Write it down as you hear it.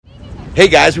Hey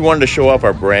guys, we wanted to show off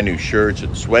our brand new shirts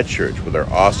and sweatshirts with our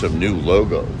awesome new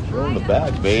logos. Show them the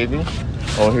back, baby.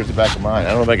 Oh, here's the back of mine. I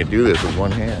don't know if I can do this with one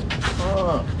hand.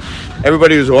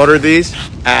 Everybody who's ordered these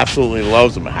absolutely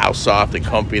loves them, how soft and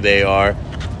comfy they are.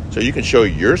 So you can show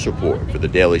your support for the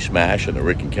Daily Smash and the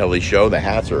Rick and Kelly Show. The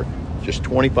hats are just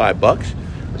 25 bucks.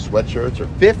 The sweatshirts are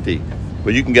 50,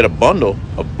 but you can get a bundle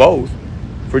of both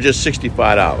for just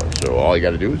 $65. So all you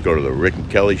got to do is go to the Rick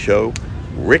and Kelly Show,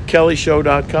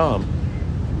 rickkellyshow.com,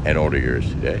 and order yours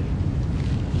today.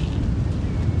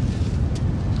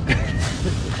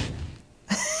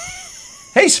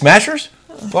 Hey, Smashers!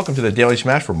 Welcome to the Daily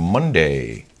Smash for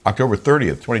Monday, October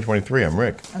 30th, 2023. I'm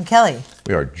Rick. I'm Kelly.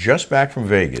 We are just back from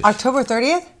Vegas. October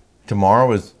 30th?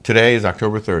 Today is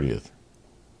October 30th.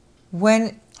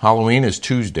 When? Halloween is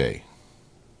Tuesday.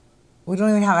 We don't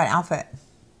even have an outfit.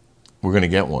 We're going to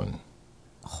get one.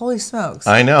 Holy smokes.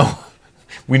 I know.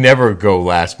 We never go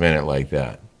last minute like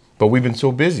that. But we've been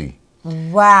so busy.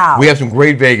 Wow. We have some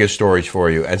great Vegas stories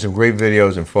for you and some great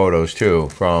videos and photos too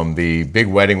from the big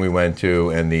wedding we went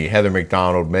to and the Heather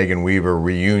McDonald, Megan Weaver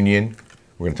reunion.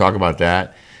 We're going to talk about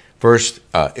that. First,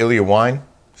 Ilya Wine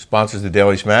sponsors the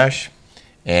Daily Smash,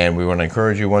 and we want to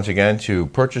encourage you once again to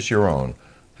purchase your own.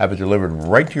 Have it delivered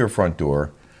right to your front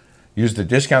door. Use the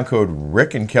discount code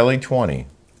RickandKelly20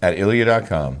 at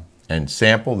Ilya.com and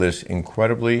sample this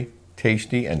incredibly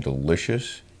tasty and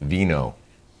delicious vino.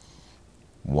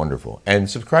 Wonderful. And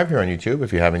subscribe here on YouTube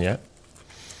if you haven't yet.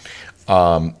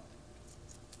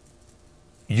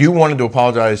 You wanted to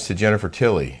apologize to Jennifer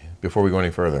Tilly before we go any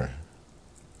further.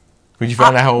 Did you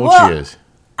find out how old she is?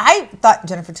 I thought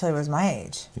Jennifer Tilly was my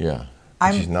age. Yeah.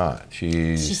 She's not.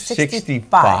 She's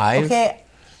 65. Okay,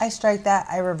 I strike that.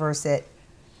 I reverse it.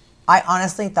 I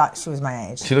honestly thought she was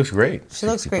my age. She looks great. She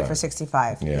looks great for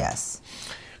 65, yeah. Yes.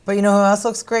 But you know who else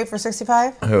looks great for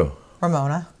 65? Who?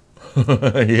 Ramona. Yeah.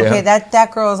 Okay,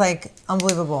 that girl is like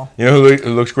unbelievable. You know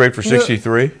who looks great for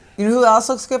 63? You know who else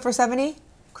looks good for 70?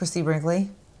 Christy Brinkley.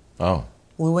 Oh.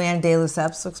 Luann de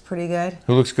Lesseps looks pretty good.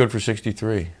 Who looks good for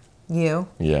 63? You.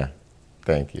 Yeah.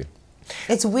 Thank you.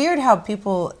 It's weird how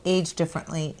people age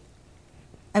differently.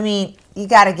 I mean, you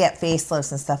got to get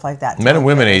facelifts and stuff like that. Men and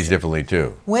women age differently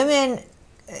too. Women,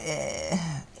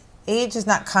 age is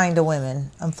not kind to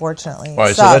women, unfortunately. All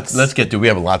right, so let's get to. We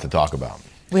have a lot to talk about.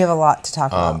 We have a lot to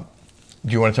talk about.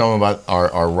 Do you want to tell them about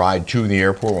our ride to the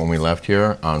airport when we left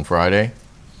here on Friday?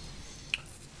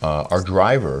 Our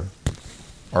Uber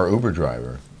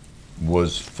driver,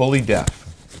 was fully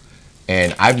deaf.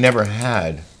 And I've never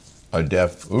had a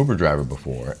deaf Uber driver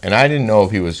before. And I didn't know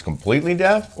if he was completely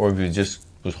deaf or if he just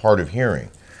was hard of hearing.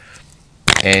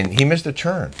 And he missed a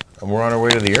turn. And we're on our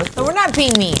way to the airport. But we're not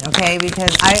being mean, okay?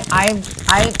 Because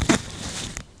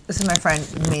this is my friend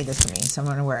who made this for me, so I'm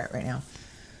going to wear it right now.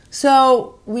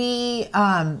 So we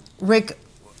get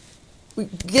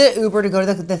an Uber to go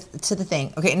to the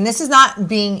thing, okay? And this is not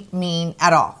being mean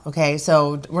at all, okay?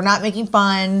 So we're not making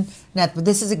fun, but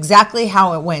this is exactly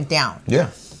how it went down.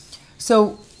 Yeah.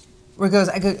 So Rick goes,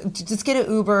 I go, just get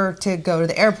an Uber to go to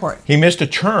the airport. He missed a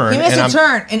turn.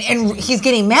 And he's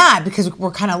getting mad because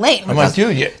we're kind of late. I'm like, dude,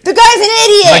 the guy's an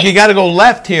idiot. Like, you got to go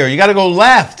left here. You got to go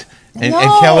left. And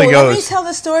Kelly goes, let me tell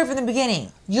the story from the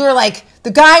beginning. You're like,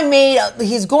 the guy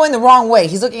he's going the wrong way.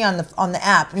 He's looking on the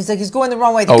app. And he's like, he's going the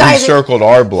wrong way. He circled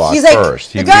our block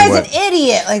first. The guy's an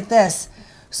idiot, like this.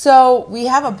 So we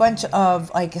have a bunch of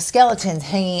like skeletons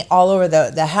hanging all over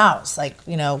the house, like,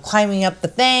 you know, climbing up the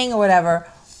thing or whatever.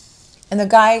 And the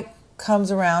guy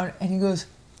comes around and he goes,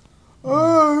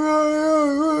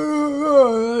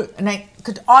 and I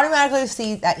could automatically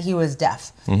see that he was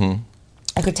deaf. Mm-hmm.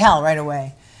 I could tell right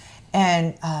away.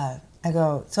 And I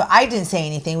go, so I didn't say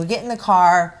anything. We get in the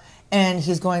car, and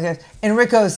he's going there. And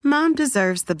Rick goes, Mom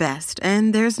deserves the best,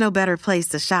 and there's no better place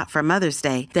to shop for Mother's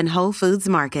Day than Whole Foods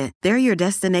Market. They're your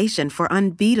destination for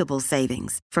unbeatable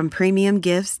savings, from premium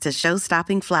gifts to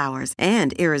show-stopping flowers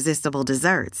and irresistible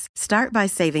desserts. Start by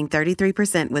saving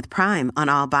 33% with Prime on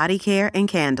all body care and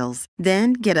candles.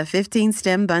 Then get a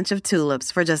 15-stem bunch of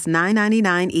tulips for just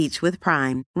 $9.99 each with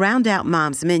Prime. Round out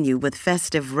Mom's menu with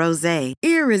festive rosé,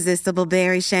 irresistible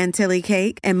berry chantilly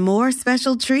cake, and more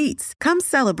special treats. Come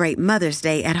celebrate Mother's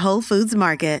Day at Whole Foods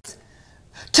Market.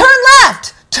 Turn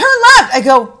left! Turn left! I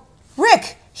go,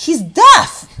 Rick, he's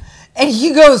deaf. And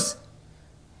he goes,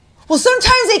 well,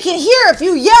 sometimes they can hear if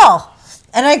you yell.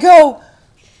 And I go,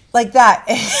 like that.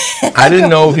 I didn't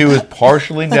know if he was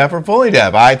partially deaf or fully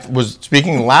deaf. I was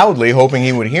speaking loudly, hoping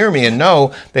he would hear me and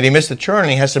know that he missed a turn and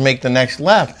he has to make the next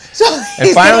left. So and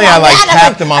finally I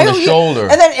tapped him on the shoulder.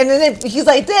 And then he's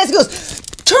like this. He goes,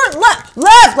 turn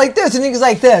left, like this. And he's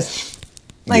like this.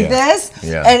 Like this.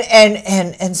 Yeah.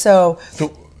 And so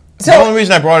The only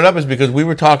reason I brought it up is because we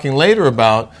were talking later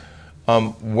about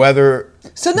whether.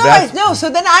 So So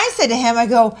then I said to him, I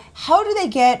go, how do they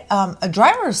get a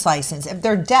driver's license if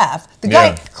they're deaf? The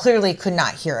guy clearly could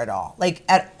not hear it all, like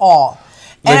at all.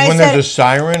 Like and when there's a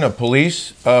siren, a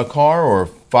police car or a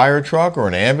fire truck or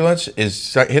an ambulance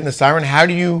is hitting the siren, how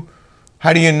do you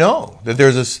know that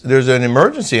there's an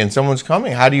emergency and someone's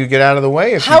coming? How do you get out of the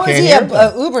way if you can't hear them? How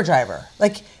is he a Uber driver?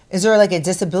 Like, is there like a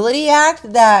disability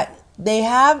act that they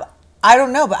have? I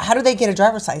don't know, but how do they get a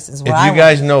driver's license? If you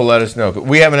guys know, let us know.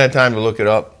 We haven't had time to look it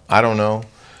up. I don't know.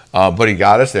 But he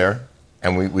got us there,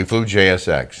 and we flew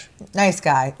JSX. Nice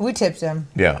guy. We tipped him.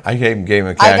 Yeah, I gave him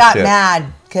a cash tip. I got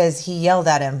mad because he yelled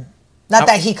at him. Not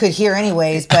that he could hear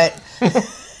anyways, but...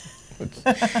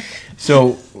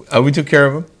 So we took care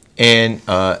of him, and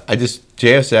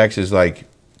JSX is like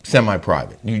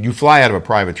semi-private. You fly out of a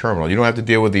private terminal. You don't have to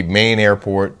deal with the main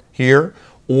airport here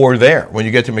or there. When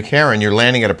you get to McCarran, you're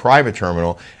landing at a private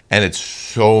terminal, and it's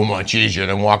so much easier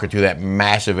than walking through that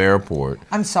massive airport.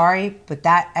 I'm sorry, but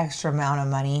that extra amount of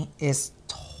money is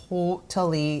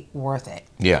totally worth it.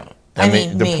 Yeah. I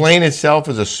mean, the plane itself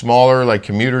is a smaller, like,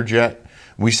 commuter jet.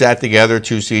 We sat together,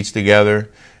 2 seats together,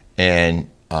 and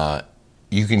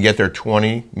you can get there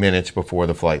 20 minutes before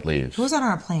the flight leaves. Who was on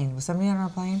our plane? Was somebody on our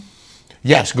plane?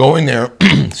 Yes, going there,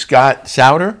 Scott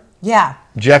Souter. Yeah.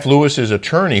 Jeff Lewis's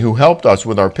attorney, who helped us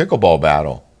with our pickleball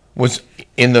battle, was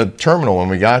in the terminal when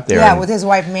we got there. Yeah, with his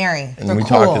wife Mary. And we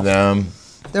talked to them.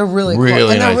 They're really cool.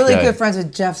 And they're really good friends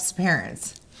with Jeff's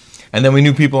parents. And then we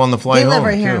knew people on the flight home. They live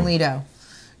right here in Lido.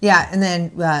 Yeah, and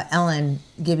then Ellen,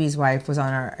 Gibby's wife, was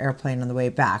on our airplane on the way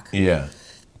back. Yeah.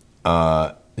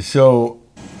 So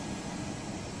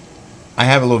I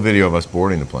have a little video of us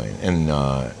boarding the plane, and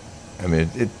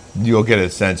you'll get a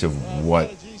sense of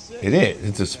what it is.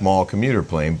 It's a small commuter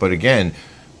plane, but again,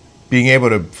 being able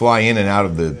to fly in and out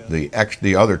of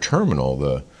the other terminal,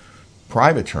 the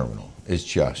private terminal, is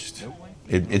just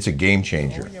it's a game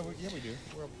changer.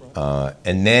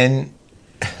 And then,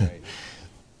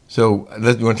 so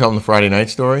you want to tell them the Friday night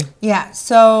story? Yeah.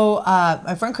 So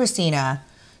my friend Christina,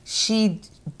 she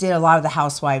did a lot of the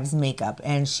housewives' makeup,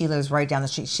 and she lives right down the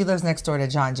street. She lives next door to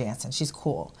John Jansen. She's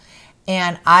cool.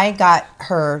 And I got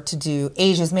her to do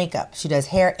Asia's makeup. She does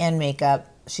hair and makeup.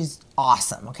 She's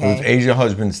awesome, okay? It was Asia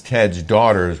husband's Ted's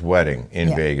daughter's wedding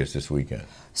in Vegas this weekend.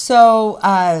 So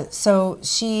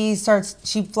she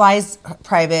flies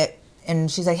private,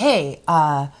 and she's like, hey,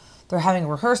 they're having a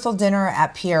rehearsal dinner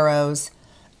at Piero's,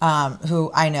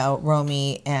 who I know,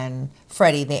 Romy and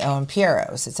Freddie, they own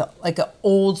Piero's. It's like an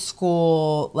old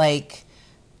school, like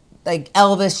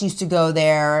Elvis used to go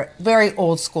there, very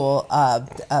old school,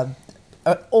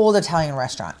 old Italian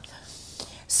restaurant.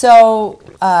 So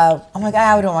I'm like,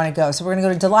 I don't want to go. So we're going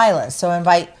to go to Delilah's. So I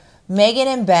invite Megan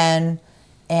and Ben,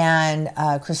 and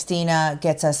Christina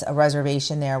gets us a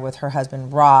reservation there with her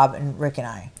husband, Rob, and Rick and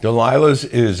I. Delilah's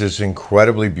is this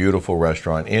incredibly beautiful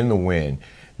restaurant in the Wynn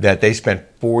that they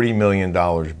spent $40 million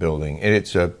building. And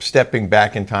it's stepping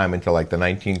back in time into like the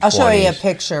 1920s. I'll show you a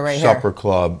picture right here. Supper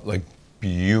club, like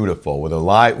beautiful, with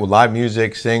live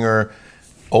music, singer,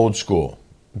 old school.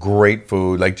 Great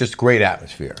food, like just great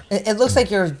atmosphere. It looks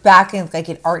like you're back in like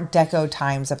in Art Deco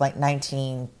times of like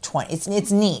 1920.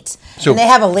 It's neat. So, and they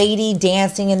have a lady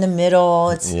dancing in the middle.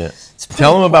 It's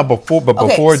tell them about before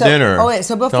dinner.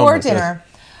 So before dinner,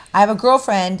 I have a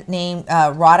girlfriend named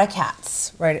Rada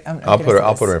Katz. Right, I'll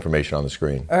put her information on the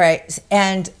screen. All right,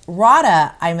 and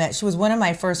Rada, I met. She was one of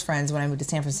my first friends when I moved to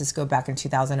San Francisco back in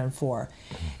 2004,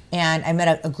 and I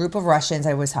met a group of Russians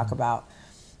I always talk about,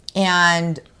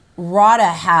 and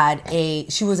Rada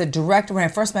she was a director, when I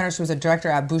first met her, she was a director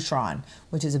at Boucheron,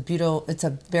 which is it's a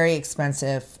very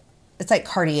expensive, it's like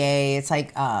Cartier, it's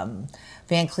like Van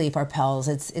Cleef Arpels,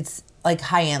 it's like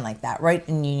high end like that, right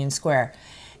in Union Square.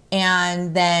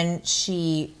 And then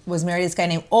she was married to this guy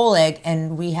named Oleg,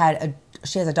 and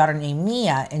she has a daughter named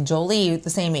Mia, and Jolie, the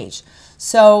same age.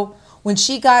 So when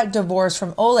she got divorced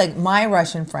from Oleg, my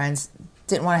Russian friends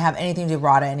didn't want to have anything to do with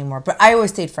Rada anymore. But I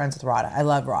always stayed friends with Rada. I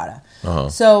love Rada. Uh-huh.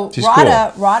 So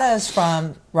Rada is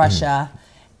from Russia,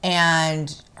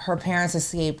 and her parents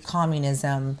escaped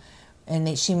communism,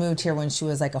 and she moved here when she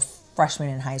was like a freshman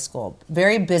in high school.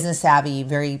 Very business savvy,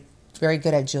 very, very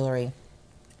good at jewelry.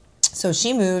 So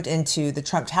she moved into the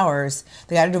Trump Towers.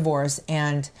 They got a divorce,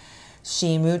 and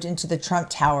she moved into the Trump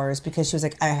Towers because she was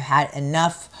like, I had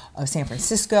enough of San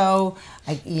Francisco,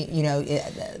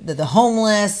 the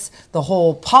homeless, the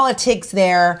whole politics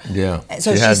there. Yeah.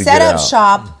 So she set up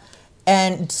shop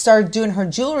and started doing her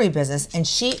jewelry business. And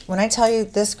when I tell you,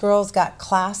 this girl's got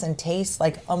class and taste,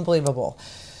 like unbelievable.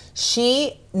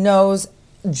 She knows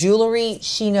jewelry,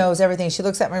 she knows everything. She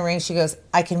looks at my ring. She goes,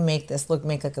 I can make this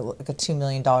make like a $2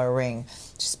 million ring.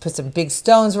 Just put some big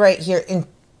stones right here. And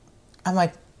I'm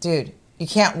like, dude, you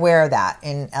can't wear that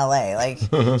in LA. Like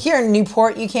here in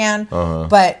Newport, you can.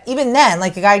 But even then,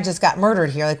 like a guy just got murdered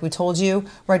here, like we told you,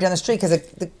 right down the street, because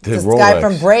this guy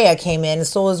from Brea came in and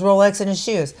stole his Rolex and his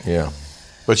shoes. Yeah.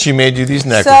 But she made you these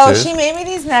necklaces. So she made me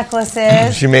these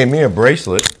necklaces. She made me a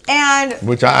bracelet. And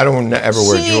which I don't ever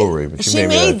wear jewelry, but she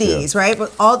made these, right?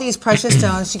 But all these precious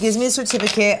stones. She gives me a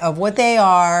certificate of what they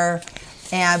are.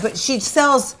 But she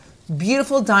sells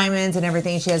beautiful diamonds and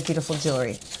everything. She has beautiful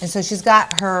jewelry. And so she's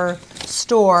got her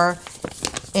store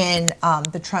in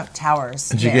the Trump Towers.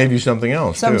 And she gave you something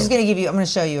else, so I'm just going to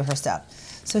show you her stuff.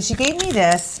 So she gave me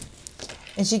this.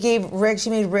 And she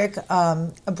made Rick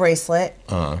a bracelet.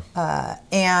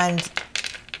 And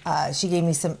she gave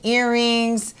me some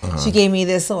earrings. She gave me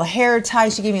this little hair tie.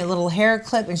 She gave me a little hair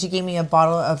clip. And she gave me a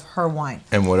bottle of her wine.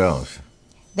 And what else?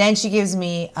 Then she gives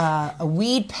me a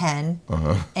weed pen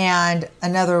and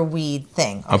another weed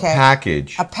thing. Okay? A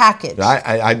package. A package.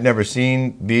 I'd never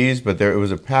seen these, but it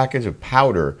was a package of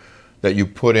powder that you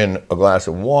put in a glass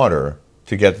of water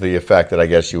to get the effect that I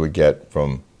guess you would get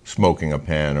from smoking a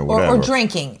pen or whatever. Or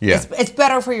drinking. Yeah. It's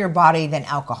better for your body than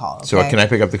alcohol. Okay? So can I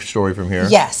pick up the story from here?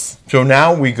 Yes. So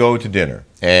now we go to dinner.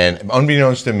 And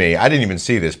unbeknownst to me, I didn't even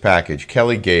see this package.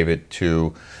 Kelly gave it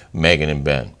to Megan and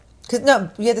Ben. No,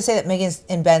 you have to say that Megan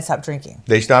and Ben stopped drinking.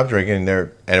 They stopped drinking,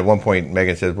 and at one point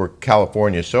Megan says, we're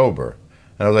California sober.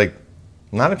 And I was like,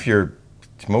 not if you're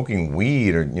smoking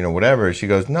weed or whatever. She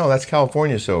goes, no, that's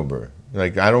California sober.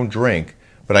 Like, I don't drink,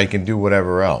 but I can do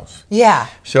whatever else. Yeah.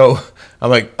 So I'm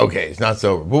like, okay, it's not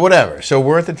sober, but whatever. So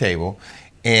we're at the table,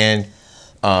 and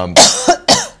at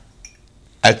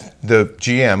the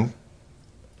GM,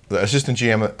 the assistant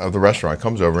GM of the restaurant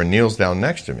comes over and kneels down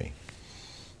next to me.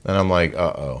 And I'm like,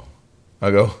 uh-oh. I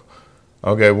go,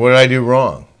 okay, what did I do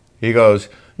wrong? He goes,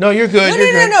 no, you're good.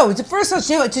 No. The first one,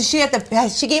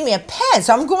 she gave me a pen.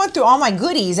 So I'm going through all my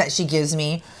goodies that she gives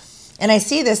me, and I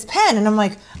see this pen, and I'm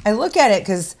like, I look at it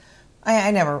because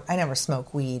I never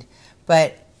smoke weed,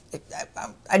 but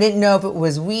I didn't know if it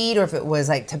was weed or if it was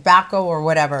like tobacco or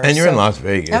whatever. And you're in Las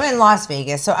Vegas. I'm in Las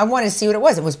Vegas, so I wanted to see what it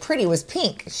was. It was pretty. It was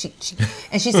pink. She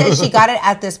said she got it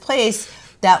at this place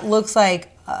that looks like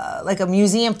a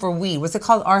museum for weed. What's it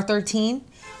called? R13?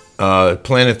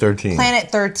 Planet 13.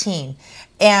 Planet 13.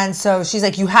 And so she's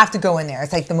like, you have to go in there.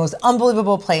 It's like the most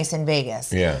unbelievable place in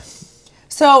Vegas. Yeah.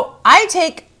 So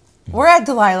we're at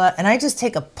Delilah, and I just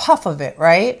take a puff of it,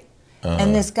 right?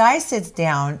 And this guy sits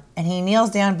down, and he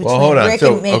kneels down between Rick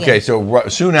and Megan. Okay, so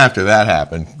soon after that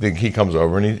happened, he comes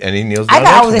over, and he kneels down. I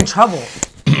thought I was in trouble.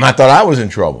 I thought I was in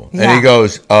trouble. Yeah. And he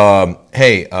goes,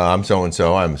 hey, I'm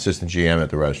so-and-so. I'm assistant GM at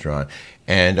the restaurant.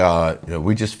 And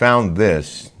we just found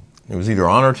this. It was either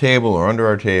on our table or under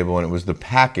our table, and it was the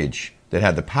package that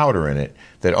had the powder in it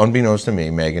that, unbeknownst to me,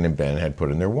 Megan and Ben had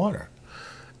put in their water.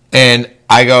 And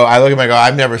I look at him, I go,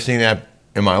 I've never seen that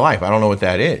in my life. I don't know what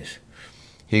that is.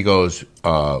 He goes,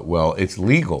 well, it's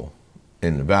legal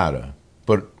in Nevada,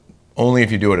 but only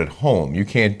if you do it at home. You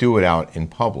can't do it out in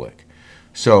public.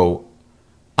 So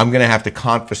I'm going to have to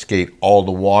confiscate all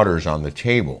the waters on the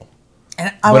table.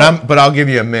 But I'll give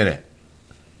you a minute.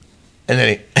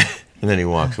 And then he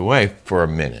walks away for a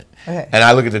minute. Okay. And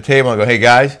I look at the table and I go, hey,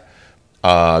 guys,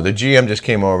 the GM just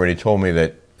came over and he told me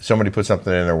that somebody put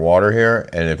something in their water here,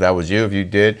 and if that was you, if you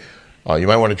did, you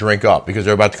might want to drink up because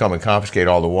they're about to come and confiscate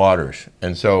all the waters.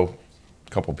 And so a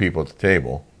couple people at the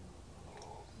table.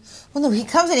 Well, no, he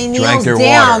comes and he kneels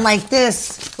down like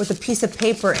this with a piece of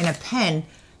paper and a pen,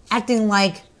 acting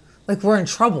like we're in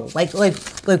trouble, like we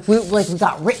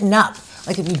got written up.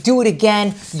 Like, if you do it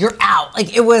again, you're out.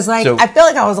 Like, it was like, I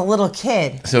felt like I was a little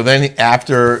kid. So then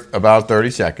after about 30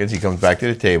 seconds, he comes back to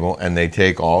the table, and they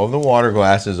take all of the water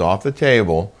glasses off the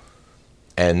table,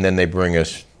 and then they bring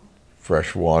us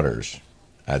fresh waters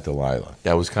at Delilah.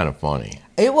 That was kind of funny.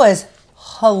 It was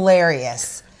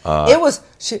hilarious.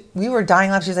 We were dying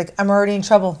laughing. She's like, I'm already in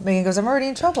trouble. Megan goes, I'm already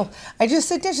in trouble. I just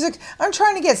sit down. She's like, I'm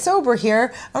trying to get sober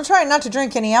here. I'm trying not to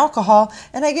drink any alcohol,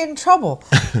 and I get in trouble.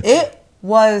 It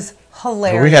was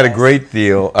hilarious. We had a great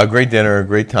dinner, a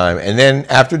great time. And then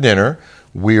after dinner,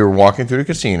 we were walking through the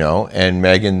casino, and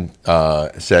Megan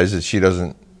says that she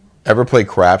doesn't ever play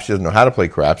craps. She doesn't know how to play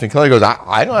craps. And Kelly goes,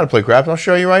 I know how to play craps. I'll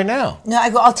show you right now. No, I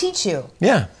go, I'll teach you.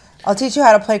 Yeah. I'll teach you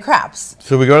how to play craps.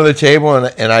 So we go to the table,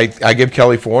 and I give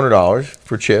Kelly $400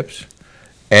 for chips,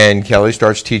 and Kelly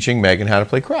starts teaching Megan how to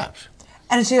play craps.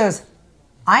 And she goes,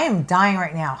 I am dying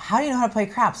right now. How do you know how to play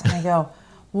craps? And I go,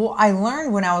 well, I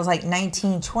learned when I was like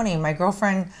 19, 20. My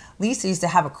girlfriend Lisa used to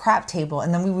have a crap table,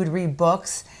 and then we would read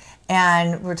books,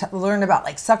 and learned about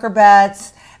like sucker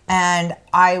bets. And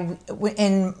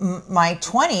in my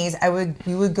 20s,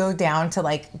 we would go down to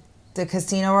like the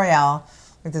Casino Royale,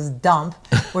 like this dump,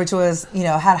 which was,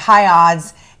 had high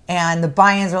odds, and the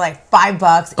buy-ins were like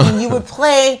 $5, and you would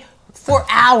play for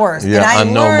hours. Yeah,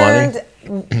 and no money.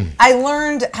 I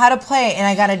learned how to play, and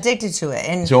I got addicted to it.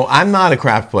 And so I'm not a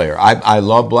craps player. I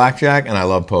love blackjack and I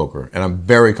love poker, and I'm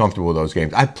very comfortable with those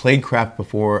games. I've played craps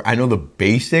before. I know the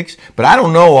basics, but I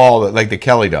don't know all the, like the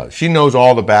Kelly does. She knows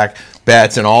all the back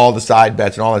bets and all the side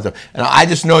bets and all that stuff. And I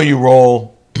just know you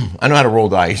roll. I know how to roll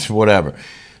dice, whatever.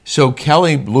 So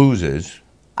Kelly loses.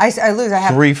 I lose. I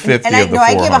have $350 and of the $400.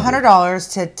 I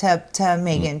give $100 to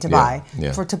Megan to buy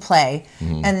to play,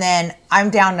 and then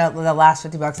I'm down to the last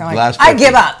 $50. I'm like, I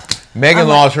give up. Megan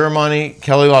lost her money.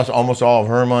 Kelly lost almost all of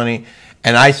her money,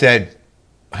 and I said,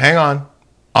 "Hang on,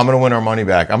 I'm going to win our money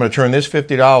back. I'm going to turn this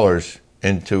 $50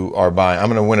 into our buy. I'm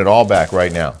going to win it all back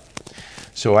right now."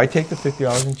 So I take the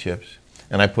 $50 in chips.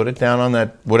 And I put it down on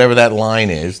that, whatever that line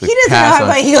is. He doesn't know how to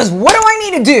play. He goes, "What do I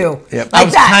need to do?" Yep. I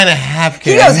was kind of half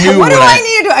kidding. He goes, "What do I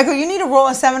need to do?" I go, "You need to roll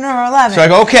a 7 or 11. So I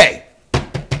go, "Okay,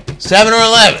 7 or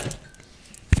 11.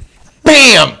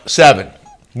 Bam, 7.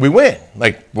 We win.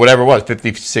 Like whatever it was,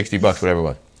 $50, $60, whatever it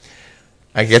was.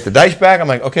 I get the dice back. I'm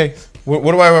like, "Okay, what do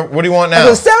you want now?" I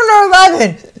go, 7 or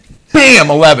 11. Bam,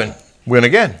 11. Win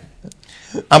again.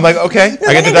 I'm like, okay.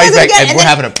 I get the dice back, and we're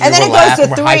having a and then it goes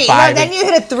to 3. Then you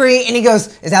hit a 3, and he goes,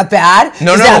 "Is that bad?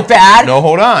 No, Is that bad?" No,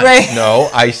 hold on. Right. No,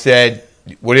 I said,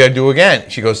 "What do I do again?"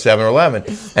 She goes, 7 or 11.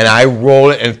 And I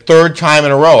rolled it, and third time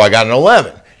in a row, I got an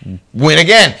 11. Win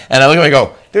again. And I look at him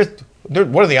and go,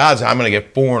 what are the odds I'm going to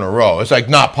get 4 in a row? It's like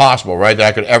not possible, right, that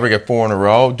I could ever get 4 in a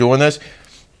row doing this.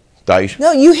 Dice.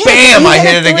 No, you hit Bam, I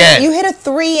hit it again. You hit a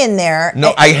 3 in there.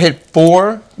 No, I hit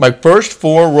 4. My first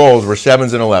 4 rolls were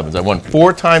 7s and 11s. I won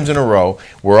 4 times in a row.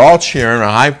 We're all cheering, or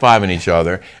high-fiving each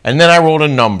other. And then I rolled a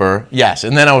number. Yes.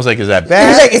 And then I was like, "Is that bad?" He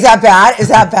was like, "Is that bad? Is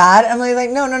that bad?" I'm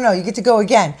like, no, you get to go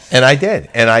again. And I did.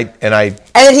 And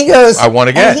then he goes, I won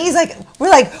again. And he's like, we're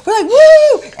like,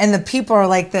 woo! And the people are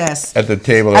like this. At the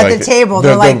table.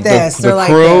 They're like this. The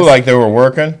crew, like they were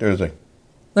working. There was like.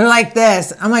 They're like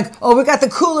this. I'm like, "Oh, we got the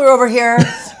cooler over here.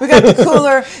 We got the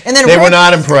cooler." And then they were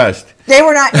not impressed. They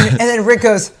were not. And then Rick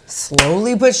goes,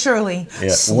 "Slowly but surely. Yeah.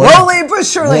 Slowly but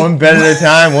surely. One bet at a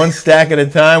time, one stack at a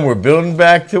time. We're building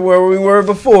back to where we were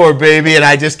before, baby." And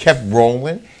I just kept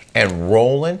rolling and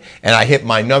rolling. And I hit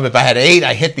my number. If I had 8,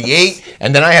 I hit the 8.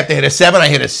 And then I have to hit a 7. I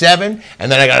hit a 7. And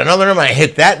then I got another number. I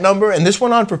hit that number. And this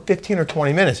went on for 15 or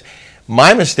 20 minutes.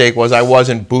 My mistake was I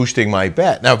wasn't boosting my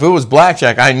bet. Now, if it was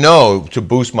blackjack, I know to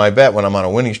boost my bet when I'm on a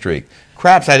winning streak.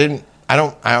 Craps, I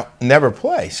never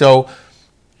play. So,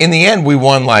 in the end, we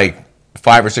won like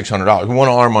 $500 or $600. We won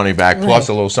all our money back, plus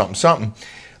a little something.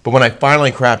 But when I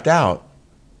finally crapped out,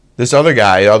 this other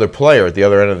guy, the other player at the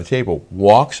other end of the table,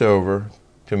 walks over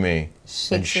to me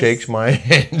and shakes my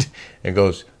hand and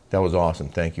goes, "That was awesome.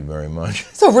 Thank you very much."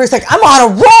 So Rick's like, "I'm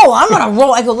on a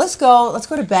roll. I go, let's go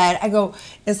to bed." I go,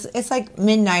 it's like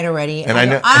midnight already. And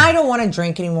I don't want to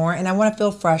drink anymore, and I want to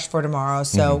feel fresh for tomorrow.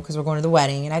 So, because we're going to the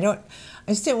wedding, and I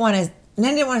just didn't want to, and I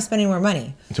didn't want to spend any more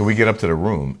money. So we get up to the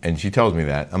room, and she tells me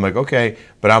that. I'm like, okay,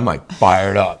 but I'm like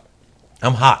fired up.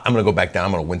 I'm hot. I'm going to go back down.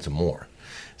 I'm going to win some more.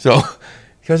 So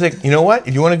she was like, "You know what?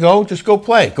 If you want to go, just go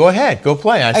play. Go ahead. Go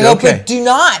play." I said, "Okay. But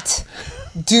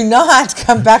do not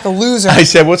come back a loser." I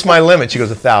said, "What's my limit?" She goes,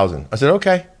 1,000. I said,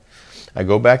 "Okay." I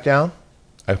go back down.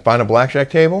 I find a blackjack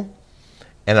table,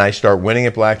 and I start winning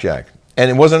at blackjack. And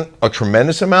it wasn't a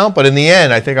tremendous amount, but in the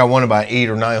end, I think I won about $800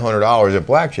 or $900 at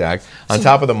blackjack on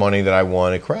top of the money that I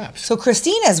won at craps. So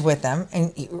Christina's with them,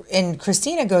 and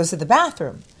Christina goes to the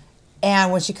bathroom.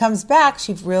 And when she comes back,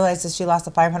 she realizes she lost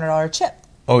a $500 chip.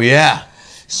 Oh, yeah.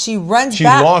 She runs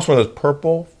back. She lost one of those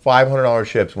purple $500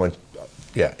 chips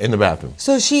in the bathroom.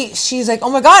 So she's like, "Oh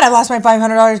my God, I lost my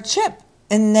 $500 chip."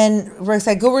 And then Rick's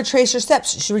like, "Go retrace your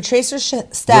steps." She retraced her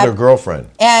steps. With her girlfriend.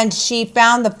 And she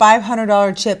found the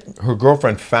 $500 chip. Her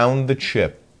girlfriend found the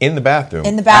chip in the bathroom.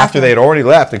 After they had already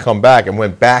left and come back and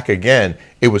went back again,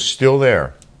 it was still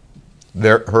there.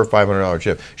 Her $500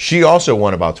 chip. She also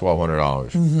won about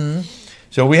 $1,200. Mm-hmm.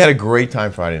 So we had a great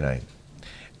time Friday night.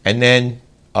 And then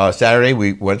Saturday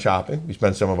we went shopping. We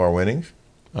spent some of our winnings.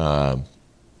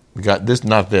 We got this,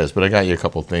 not this, but I got you a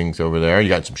couple things over there. You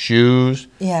got some shoes.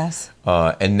 Yes.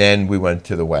 And then we went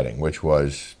to the wedding, which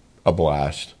was a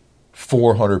blast.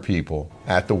 400 people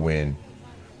at the Wynn.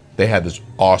 They had this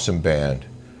awesome band.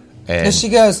 And she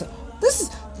goes,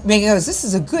 Megan goes, "This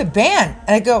is a good band."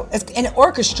 And I go, "It's an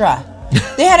orchestra."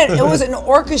 It was an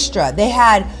orchestra. They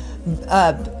had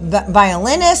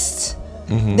violinists.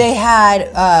 Mm-hmm. They had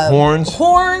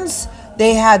horns.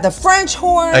 They had the French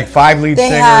horn. Like 5 lead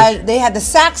singers. They had the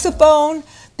saxophone.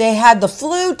 They had the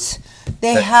flute.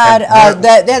 They had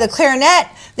the clarinet.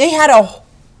 They had a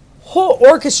whole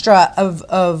orchestra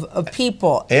of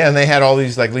people. Yeah, and they had all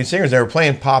these like lead singers. They were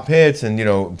playing pop hits and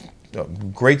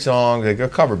great songs, like a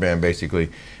cover band basically.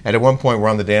 And at one point we're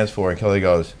on the dance floor and Kelly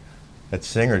goes, "That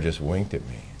singer just winked at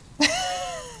me."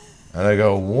 And I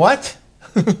go, "What?"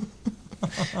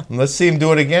 "Let's see him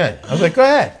do it again." I was like, go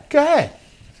ahead.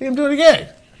 See him do it again.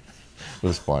 It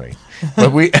was funny.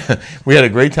 But we had a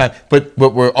great time. But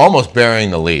we're almost burying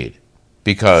the lead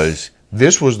because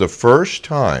this was the first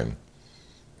time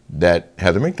that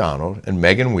Heather McDonald and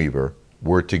Megan Weaver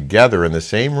were together in the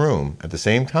same room at the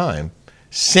same time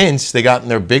since they got in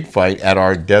their big fight at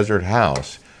our desert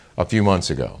house a few months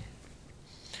ago.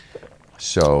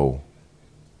 So,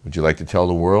 would you like to tell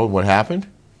the world what happened?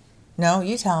 No,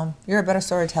 you tell them. You're a better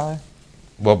storyteller.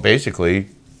 Well, basically,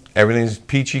 everything's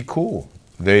peachy cool.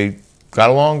 They got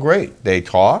along great. They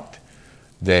talked,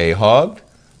 they hugged,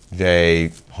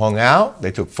 they hung out,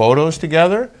 they took photos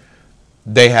together.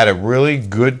 They had a really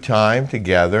good time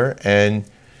together, and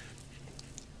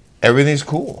everything's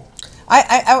cool.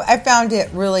 I found it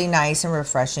really nice and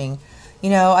refreshing.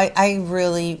 I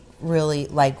really, really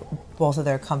like both of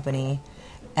their company,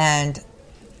 and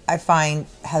I find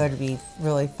Heather to be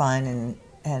really fun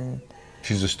and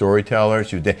she's a storyteller.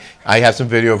 I have some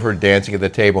video of her dancing at the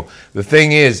table. The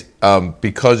thing is,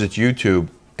 because it's YouTube,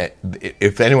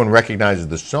 if anyone recognizes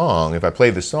the song, if I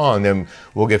play the song, then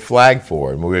we'll get flagged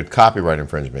for it, and we'll get copyright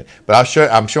infringement. But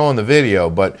I'm showing the video,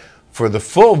 but for the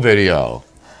full video,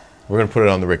 we're going to put it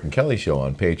on the Rick and Kelly Show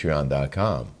on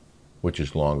Patreon.com, which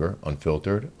is longer,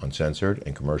 unfiltered, uncensored,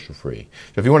 and commercial-free.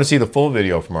 So if you want to see the full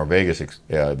video from our Vegas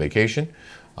vacation,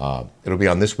 it'll be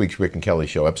on this week's Rick and Kelly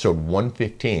Show, episode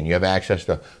 115. You have access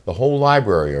to the whole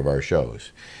library of our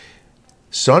shows.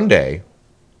 Sunday.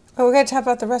 Oh, we got to talk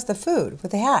about the rest of the food,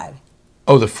 what they had.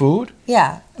 Oh, the food?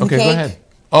 Yeah. Okay, go ahead.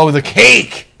 Oh, the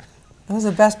cake. That was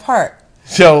the best part.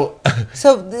 So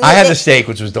I had the steak,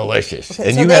 which was delicious. Okay,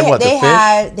 and so you had what, the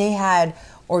fish? They had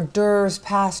hors d'oeuvres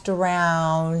passed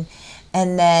around,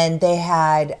 and then they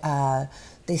had a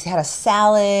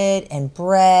salad and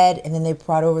bread, and then they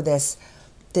brought over this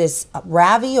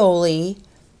ravioli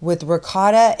with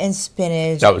ricotta and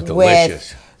spinach. That was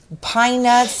delicious. With pine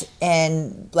nuts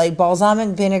and like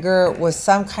balsamic vinegar with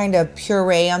some kind of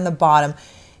puree on the bottom.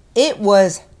 It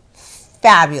was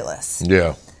fabulous.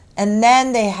 Yeah. And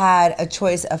then they had a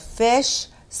choice of fish,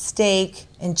 steak,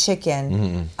 and chicken.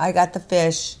 Mm-hmm. I got the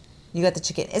fish. You got the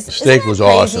chicken. Steak was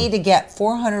awesome. Crazy to get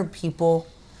 400 people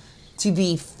to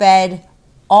be fed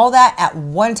all that at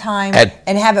one time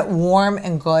and have it warm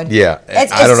and good. Yeah,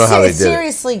 I don't know how they did it.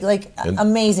 It's seriously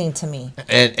amazing to me.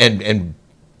 And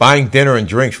buying dinner and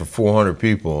drinks for 400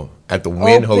 people at the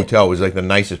Wynn Hotel was like the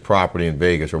nicest property in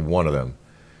Vegas, or one of them.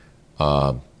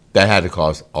 That had to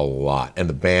cost a lot, and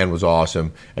the band was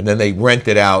awesome. And then they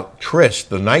rented out Trist,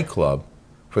 the nightclub,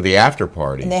 for the after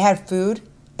party. And they had food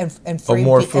and free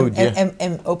more food,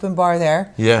 and open bar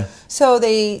there. Yeah. So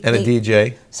a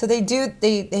DJ. So they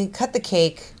cut the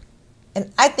cake,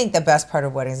 and I think the best part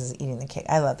of weddings is eating the cake.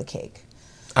 I love the cake.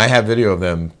 I have video of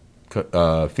them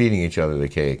feeding each other the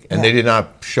cake, and they did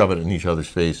not shove it in each other's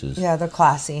faces. Yeah, they're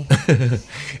classy.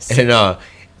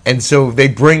 And so they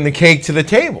bring the cake to the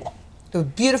table. The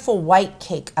beautiful white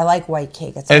cake. I like white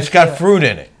cake. And it's got fruit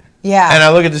in it. Yeah. And I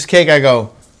look at this cake, I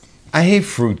go, I hate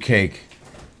fruit cake.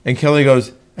 And Kelly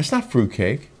goes, that's not fruit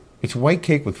cake. It's white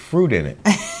cake with fruit in it.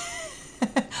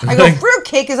 I go, fruit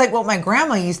cake is like what my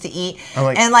grandma used to eat.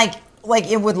 And like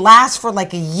it would last for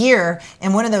like a year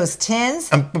in one of those tins.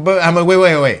 But I'm like,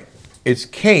 wait. It's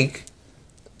cake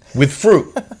with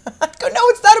fruit. I go, no,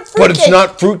 it's not a fruit cake. But it's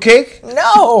not fruit cake?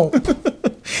 No.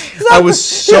 I was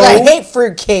so I hate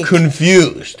fruit cake.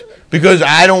 Confused because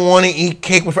I don't want to eat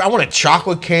cake with fruit. I want a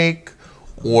chocolate cake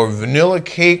or vanilla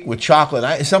cake with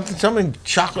chocolate. Something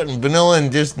chocolate and vanilla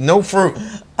and just no fruit.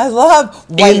 I love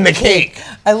white in the cake.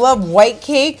 I love white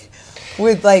cake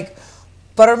with like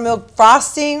buttermilk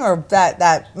frosting or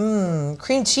that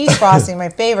cream cheese frosting, my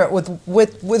favorite,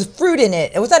 with fruit in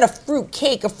it. It was not a fruit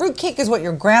cake. A fruit cake is what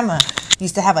your grandma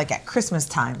used to have like at Christmas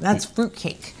time. That's fruit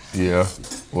cake. Yeah.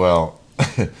 Well,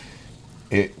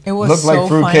 it was looked so like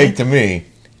fruit funny. cake to me,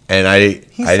 and I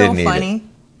didn't eat funny.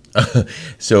 it.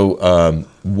 So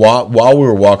while we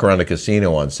were walking around the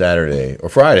casino on Saturday or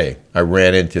Friday, I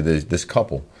ran into this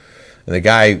couple, and the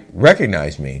guy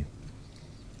recognized me,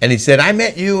 and he said, "I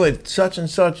met you at such and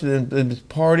such the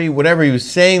party, whatever." He was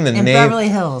saying the name in Beverly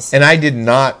Hills, and I did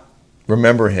not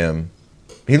remember him.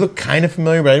 He looked kind of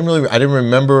familiar, but I didn't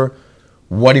remember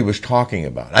what he was talking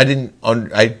about. I didn't.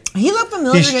 He looked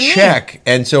familiar to me. He's Czech,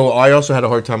 and so I also had a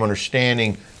hard time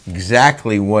understanding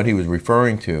exactly what he was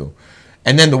referring to.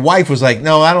 And then the wife was like,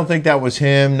 "No, I don't think that was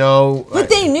him. No." But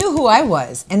they knew who I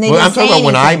was, and they Well, didn't I'm talking say about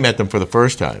when I anything. met them for the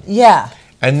first time. Yeah.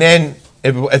 And then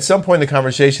at some point in the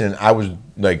conversation, I was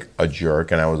like a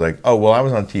jerk, and I was like, "Oh, well, I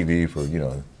was on TV for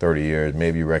 30 years.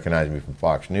 Maybe you recognize me from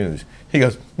Fox News." He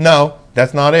goes, "No,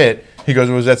 that's not it." He goes,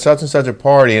 "It was at such and such a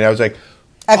party," and I was like,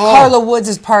 At Carla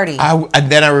Woods' party. and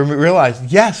then I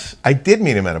realized, yes, I did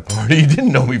meet him at a party. He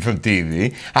didn't know me from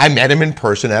TV. I met him in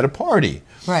person at a party.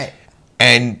 Right.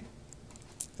 And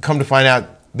come to find out,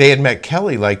 they had met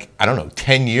Kelly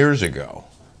 10 years ago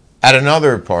at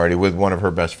another party with one of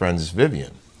her best friends,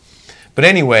 Vivian. But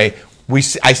anyway,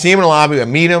 I see him in the lobby, I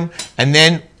meet him, and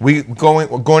then we're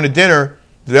going to dinner.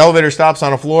 The elevator stops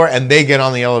on the floor, and they get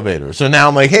on the elevator. So now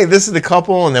I'm like, hey, this is the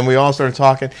couple, and then we all started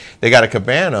talking. They got a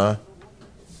cabana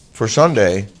for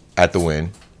Sunday at the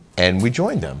Wynn, and we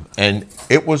joined them. And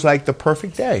it was like the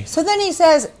perfect day. So then he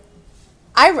says,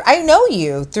 I know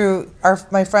you through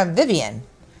my friend Vivian.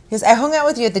 Because I hung out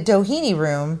with you at the Doheny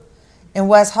Room in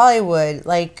West Hollywood,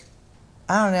 I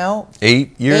don't know.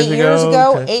 8 years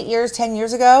ago? Okay. 8 years, 10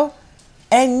 years ago.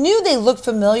 And I knew they looked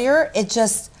familiar. It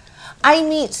just, I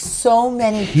meet so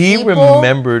many people. He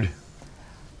remembered.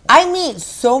 I meet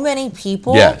so many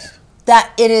people. Yes.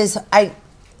 That it is,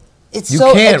 it's You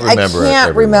so, can't I remember can't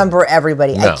everyone. remember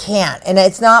everybody. No. I can't. And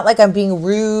it's not like I'm being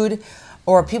rude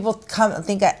or people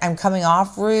think I'm coming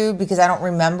off rude because I don't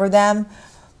remember them.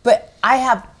 But I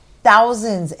have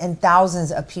thousands and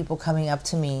thousands of people coming up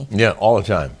to me. Yeah, all the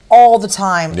time. All the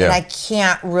time. Yeah. And I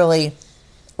can't really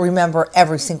remember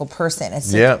every single person.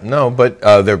 It's but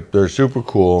they're super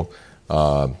cool.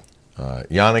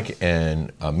 Yannick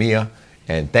and Mia,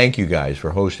 and thank you guys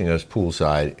for hosting us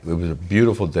poolside. It was a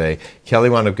beautiful day. Kelly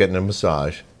wound up getting a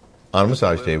massage on a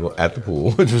massage table at the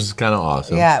pool, which was kind of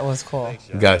awesome. Yeah, it was cool.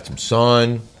 We got some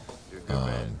sun,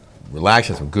 relaxed,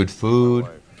 had some good food.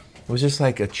 It was just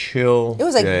like a chill It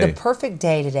was like day. the perfect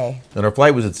day today. And our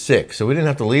flight was at 6, so we didn't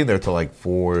have to leave there till like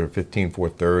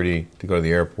 4:30 to go to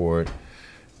the airport.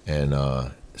 And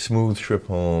smooth trip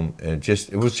home. And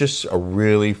it was just a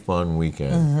really fun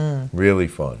weekend. Mm-hmm. Really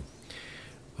fun.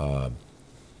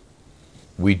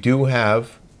 We do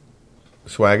have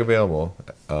swag available.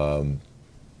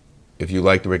 If you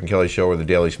like the Rick and Kelly Show or the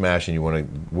Daily Smash and you want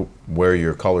to wear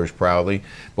your colors proudly.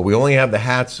 But we only have the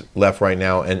hats left right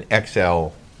now and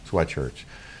XL sweatshirts.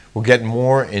 We'll get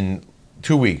more in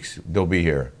 2 weeks. They'll be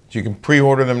here. So you can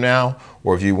pre-order them now,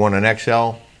 or if you want an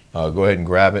XL, go ahead and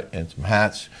grab it, and some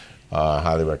hats.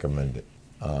 Highly recommend it.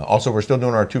 Also, we're still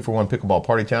doing our 2-for-1 pickleball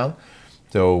party town.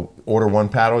 So order one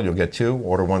paddle, you'll get 2.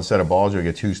 Order one set of balls, you'll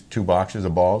get two boxes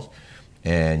of balls.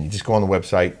 And you just go on the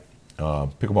website,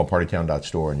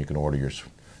 pickleballpartytown.store, and you can order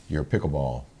your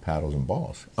pickleball paddles and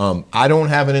balls. I don't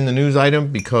have it in the news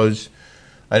item because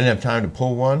I didn't have time to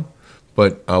pull one.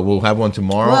 But we'll have one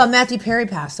tomorrow. Well, Matthew Perry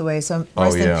passed away, so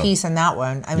rest in peace on that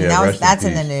one. I mean, that's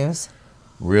in the news.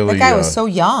 Really, that guy was so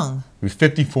young. He was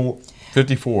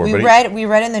 54. We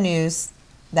read in the news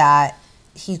that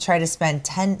he tried to spend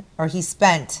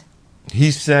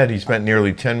He said he spent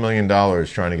nearly $10 million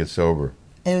trying to get sober.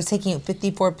 It was taking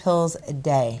 54 pills a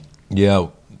day. Yeah,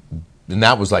 and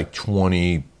that was like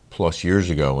 20 plus years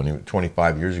ago,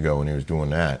 25 years ago when he was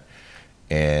doing that.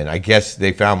 And I guess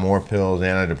they found more pills,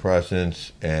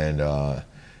 antidepressants, and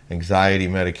anxiety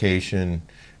medication,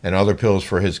 and other pills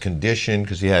for his condition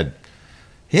because he had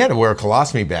to wear a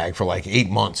colostomy bag for like 8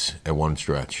 months at one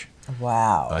stretch.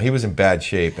 Wow. He was in bad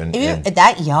shape. And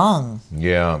that young.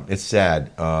 Yeah, it's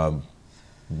sad.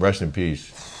 Rest in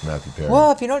peace, Matthew Perry.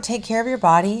 Well, if you don't take care of your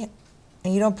body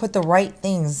and you don't put the right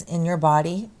things in your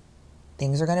body,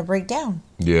 things are going to break down.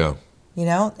 Yeah.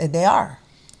 They are.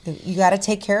 You got to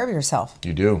take care of yourself.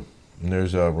 You do. And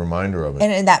there's a reminder of it.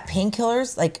 And that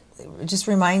painkillers, it just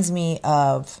reminds me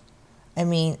of,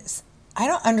 I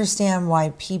don't understand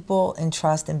why people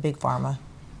entrust in Big Pharma.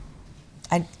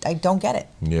 I don't get it.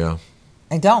 Yeah.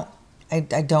 I don't. I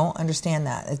don't understand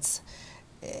that. It's...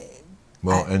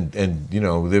 Well,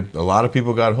 a lot of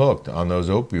people got hooked on those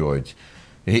opioids.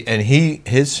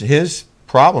 His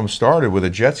problem started with a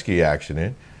jet ski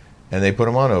accident, and they put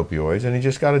him on opioids, and he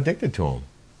just got addicted to them.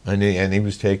 And he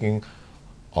was taking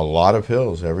a lot of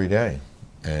pills every day,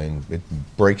 and it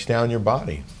breaks down your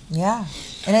body. Yeah,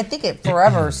 and I think it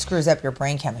forever screws up your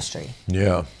brain chemistry.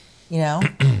 Yeah.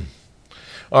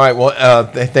 All right, well,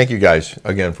 thank you guys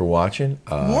again for watching.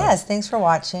 Yes, thanks for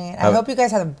watching. I hope you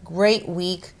guys have a great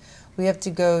week. We have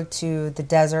to go to the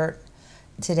desert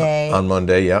today. On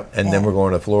Monday, yep. And then we're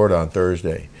going to Florida on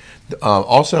Thursday.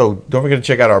 Also, don't forget to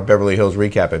check out our Beverly Hills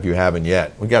recap if you haven't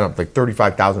yet. We got up like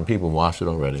 35,000 people watched it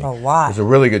already. Oh, wow. It's a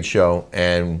really good show,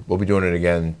 and we'll be doing it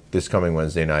again this coming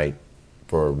Wednesday night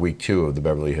for week 2 of the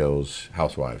Beverly Hills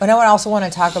Housewives. But I also want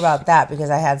to talk about that because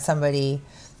I had somebody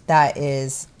that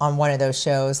is on one of those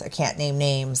shows. I can't name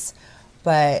names,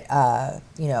 but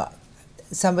you know,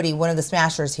 somebody, one of the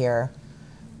smashers here,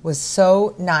 was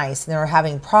so nice, and they were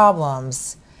having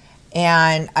problems,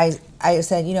 and I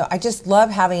said, you know, I just love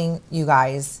having you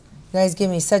guys. You guys give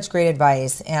me such great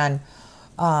advice, and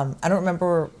I don't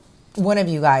remember, one of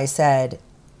you guys said,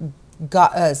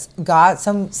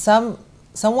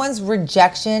 someone's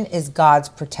rejection is God's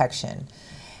protection.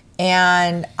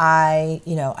 And I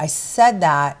said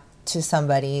that to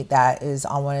somebody that is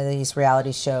on one of these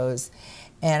reality shows.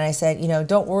 And I said, you know,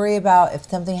 don't worry about if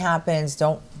something happens.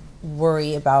 Don't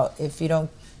worry about if you don't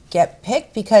get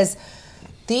picked, because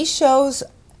these shows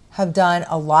have done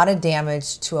a lot of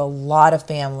damage to a lot of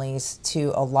families,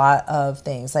 to a lot of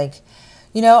things. Like,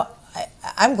 you know,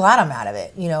 I'm glad I'm out of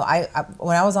it. You know, I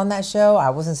when I was on that show, I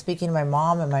wasn't speaking to my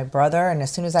mom and my brother, and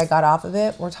as soon as I got off of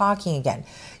it, we're talking again.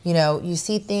 You know, you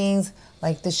see things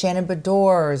like the Shannon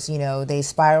Bedores, you know, they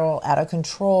spiral out of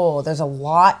control. There's a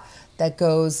lot that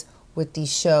goes with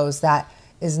these shows that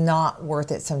is not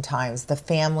worth it sometimes. The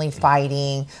family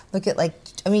fighting. Look at, like,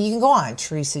 I mean, you can go on.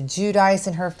 Teresa Giudice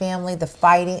and her family, the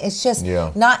fighting. It's just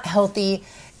not healthy.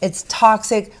 It's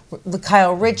toxic.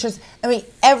 Kyle Richards. I mean,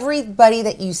 everybody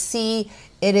that you see,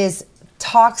 it is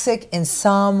toxic in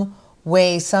some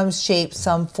way, some shape,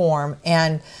 some form.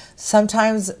 And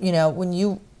sometimes, you know, when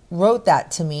you wrote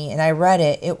that to me and I read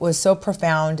it, it was so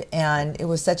profound and it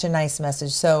was such a nice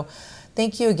message. So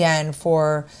thank you again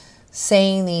for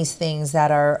saying these things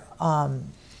that are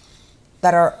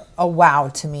a wow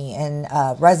to me and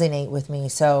resonate with me.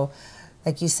 So,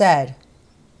 like you said,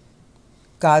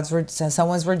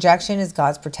 someone's rejection is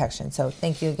God's protection. So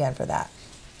thank you again for that.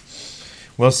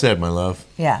 Well said, my love.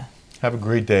 Yeah. Have a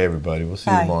great day, everybody. We'll see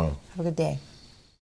you tomorrow. Have a good day.